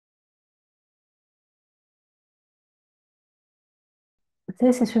So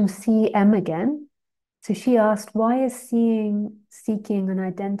this is from CM again. So she asked, why is seeking an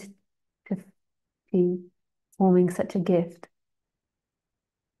identity forming such a gift?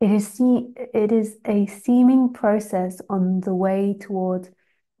 It is a seeming process on the way towards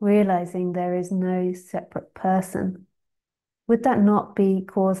realizing there is no separate person. Would that not be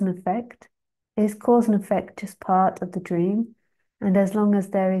cause and effect? Is cause and effect just part of the dream? And as long as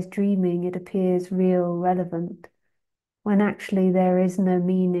there is dreaming, it appears real, relevant, when actually there is no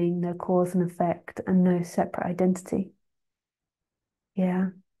meaning, no cause and effect, and no separate identity. Yeah,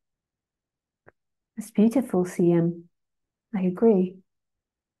 it's beautiful, CM. I agree.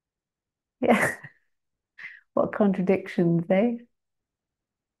 Yeah, what contradictions, eh?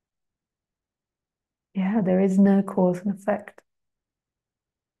 Yeah, there is no cause and effect.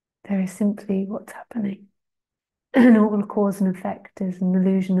 There is simply what's happening. And all cause and effect is an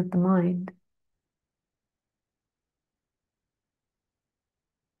illusion of the mind.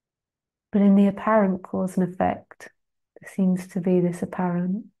 But in the apparent cause and effect, there seems to be this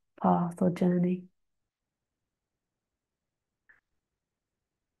apparent path or journey.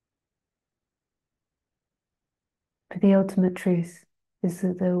 But the ultimate truth is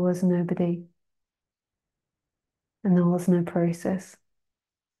that there was nobody and there was no process.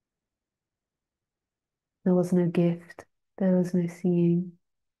 There was no gift. There was no seeing.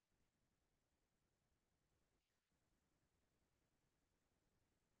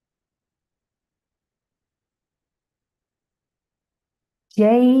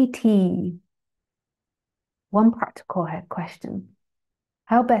 JT, one practical question.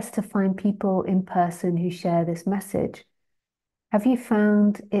 How best to find people in person who share this message? Have you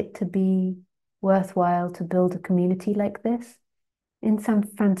found it to be worthwhile to build a community like this? In San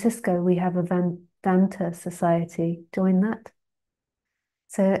Francisco, we have a Vedanta society. Join that.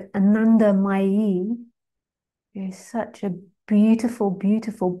 So Ananda Mai is such a beautiful,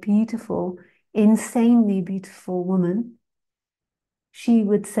 beautiful, beautiful, insanely beautiful woman. She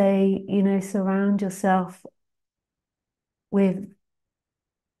would say, surround yourself with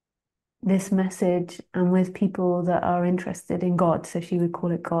this message and with people that are interested in God. So she would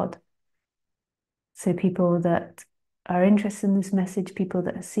call it God. So people that are interested in this message, people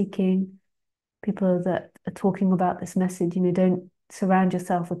that are seeking, people that are talking about this message, don't surround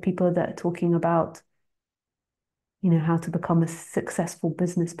yourself with people that are talking about, how to become a successful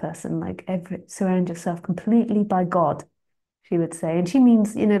business person. Like surround yourself completely by God, she would say. And she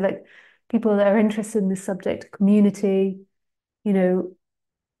means, like people that are interested in this subject, community, you know,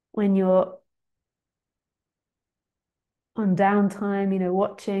 when you're on downtime,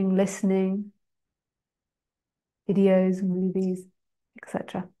 watching, listening, videos, movies,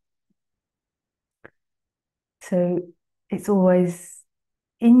 etc. So it's always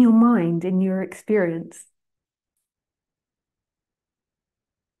in your mind, in your experience.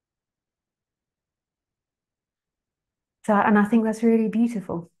 So, and I think that's really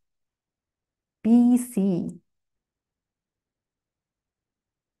beautiful. BC.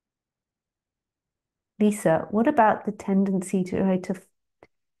 Lisa, what about the tendency to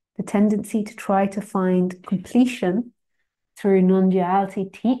try to find completion through non-duality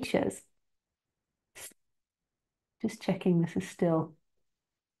teachers? Just checking this is still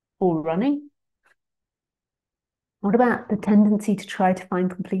all running. What about the tendency to try to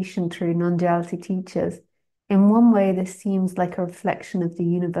find completion through non-duality teachers? In one way, this seems like a reflection of the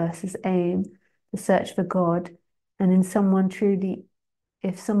universe's aim, the search for God, and if someone truly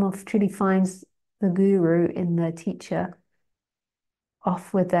finds the guru in their teacher,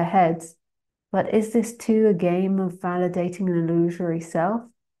 off with their heads. But is this too a game of validating an illusory self,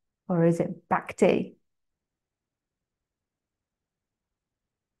 or is it bhakti?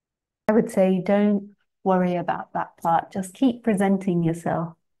 I would say don't worry about that part. Just keep presenting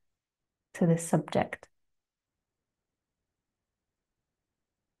yourself to this subject.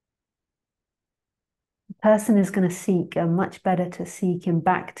 The person is going to seek, and much better to seek in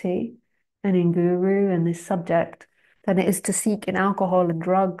bhakti and in guru and this subject than it is to seek in alcohol and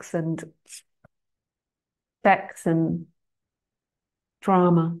drugs and sex and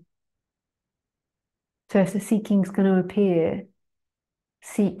drama. So if the seeking is going to appear,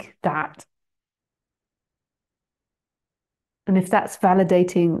 seek that. And if that's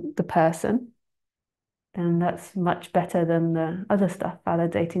validating the person, then that's much better than the other stuff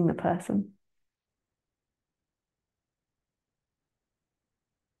validating the person.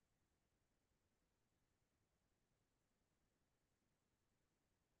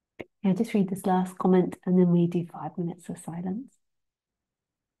 Yeah, just read this last comment and then we do 5 minutes of silence.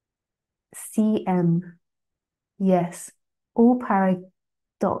 CM, yes, all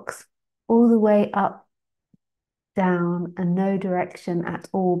paradox, all the way up down and no direction at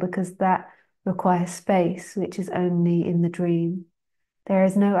all, because that requires space, which is only in the dream. There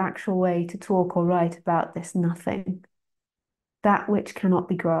is no actual way to talk or write about this nothing, that which cannot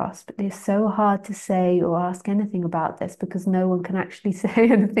be grasped. It is so hard to say or ask anything about this because no one can actually say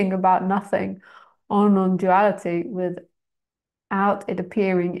anything about nothing or non-duality without it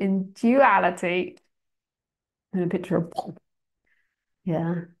appearing in duality. And a picture of,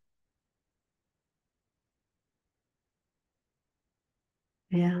 yeah,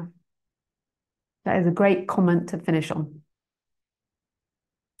 yeah. That is a great comment to finish on.